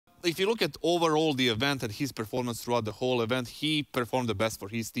if you look at overall the event and his performance throughout the whole event, he performed the best for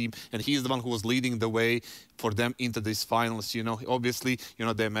his team, and he's the one who was leading the way for them into these finals. You know, obviously, you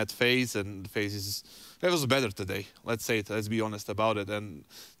know, they met FaZe, and FaZe was better today. Let's say it. Let's be honest about it. And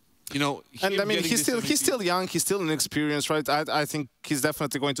you know, and I mean, he's still young, he's still inexperienced, right? I think he's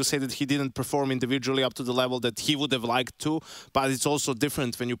definitely going to say that he didn't perform individually up to the level that he would have liked to, but it's also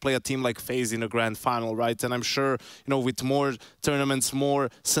different when you play a team like FaZe in a grand final, right? And I'm sure, you know, with more tournaments, more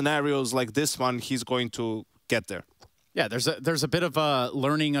scenarios like this one, he's going to get there. Yeah, there's a bit of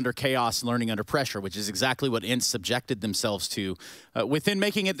learning under chaos, learning under pressure, which is exactly what Ints subjected themselves to within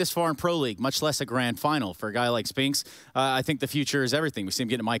making it this far in Pro League, much less a grand final. For a guy like Spinx, I think the future is everything. We see him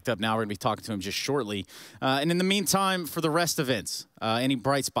getting mic'd up now. We're going to be talking to him just shortly. And in the meantime, for the rest of Ints, any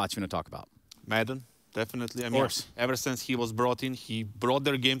bright spots you want to talk about? Madden. Definitely. I mean, ever since he was brought in, he brought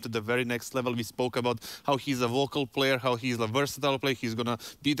their game to the very next level. We spoke about how he's a vocal player, how he's a versatile player. He's going to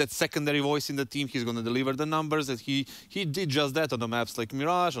be that secondary voice in the team. He's going to deliver the numbers. And he did just that on the maps like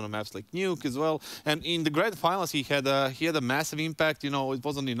Mirage, on the maps like Nuke as well. And in the grand finals, he had a massive impact. You know, it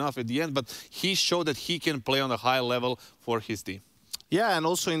wasn't enough at the end, but he showed that he can play on a high level for his team. Yeah, and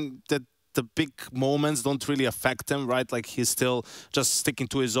also in that the big moments don't really affect him, right? Like he's still just sticking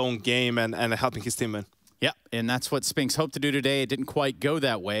to his own game and helping his team win. Yeah, and that's what Spinx hoped to do today. It didn't quite go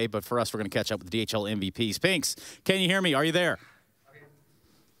that way, but for us, we're going to catch up with the DHL MVP. Spinx, can you hear me? Are you there?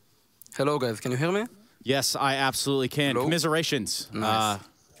 Hello, guys. Can you hear me? Yes, I absolutely can. Hello? Commiserations. Nice.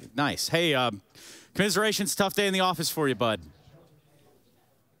 Nice. Hey, commiserations, tough day in the office for you, bud.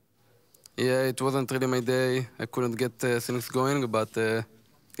 Yeah, it wasn't really my day. I couldn't get things going, but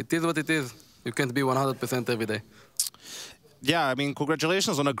it is what it is. You can't be 100% every day. Yeah, I mean,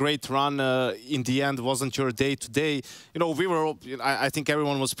 congratulations on a great run. In the end, wasn't your day today. You know, I think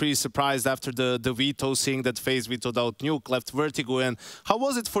everyone was pretty surprised after the veto, seeing that FaZe vetoed out Nuke, left Vertigo in. How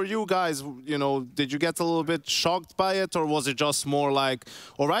was it for you guys? You know, did you get a little bit shocked by it, or was it just more like,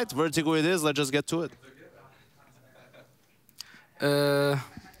 all right, Vertigo it is, let's just get to it?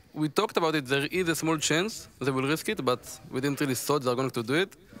 We talked about it. There is a small chance they will risk it, but we didn't really thought they're going to do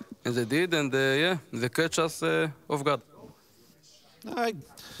it. And they did, and yeah, they catch us off guard.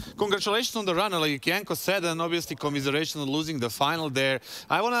 Congratulations on the run, like Janko said, and obviously commiseration on losing the final there.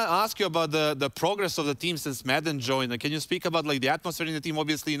 I want to ask you about the progress of the team since Madden joined. Can you speak about like the atmosphere in the team?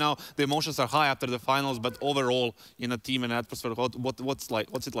 Obviously now the emotions are high after the finals, but overall in a team and atmosphere, what's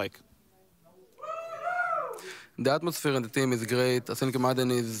it like? The atmosphere in the team is great. I think Madden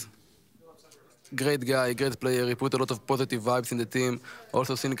is great guy, great player. He put a lot of positive vibes in the team.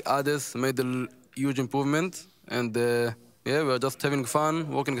 Also think Hades made a huge improvement, and yeah, we're just having fun,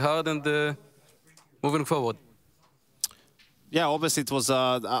 working hard, and moving forward. Yeah, obviously it was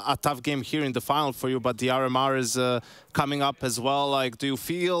a tough game here in the final for you, but the RMR is coming up as well. Like, do you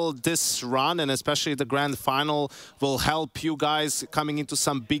feel this run, and especially the grand final, will help you guys coming into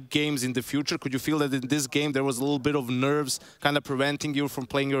some big games in the future? Could you feel that in this game there was a little bit of nerves kind of preventing you from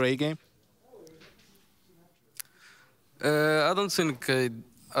playing your A game? I don't think I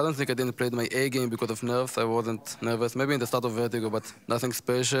didn't play my A game because of nerves. I wasn't nervous. Maybe in the start of Vertigo, but nothing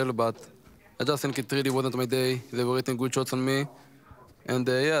special. But I just think it really wasn't my day. They were hitting good shots on me. And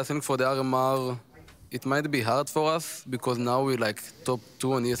yeah, I think for the RMR, it might be hard for us because now we're like top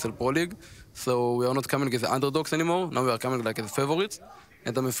 2 on ESL Pro League. So we are not coming as underdogs anymore. Now we are coming like as favorites.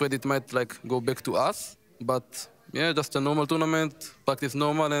 And I'm afraid it might like go back to us. But yeah, just a normal tournament, practice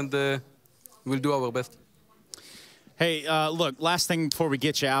normal, and we'll do our best. Hey, look, last thing before we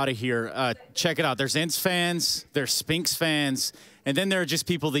get you out of here, check it out. There's Ints fans, there's Spinx fans, and then there are just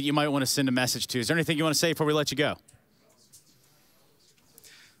people that you might want to send a message to. Is there anything you want to say before we let you go?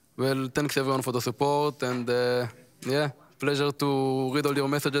 Well, thanks everyone for the support, and yeah, pleasure to read all your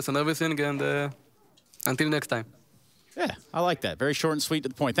messages and everything, and until next time. Yeah, I like that. Very short and sweet to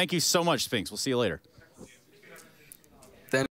the point. Thank you so much, Spinx. We'll see you later.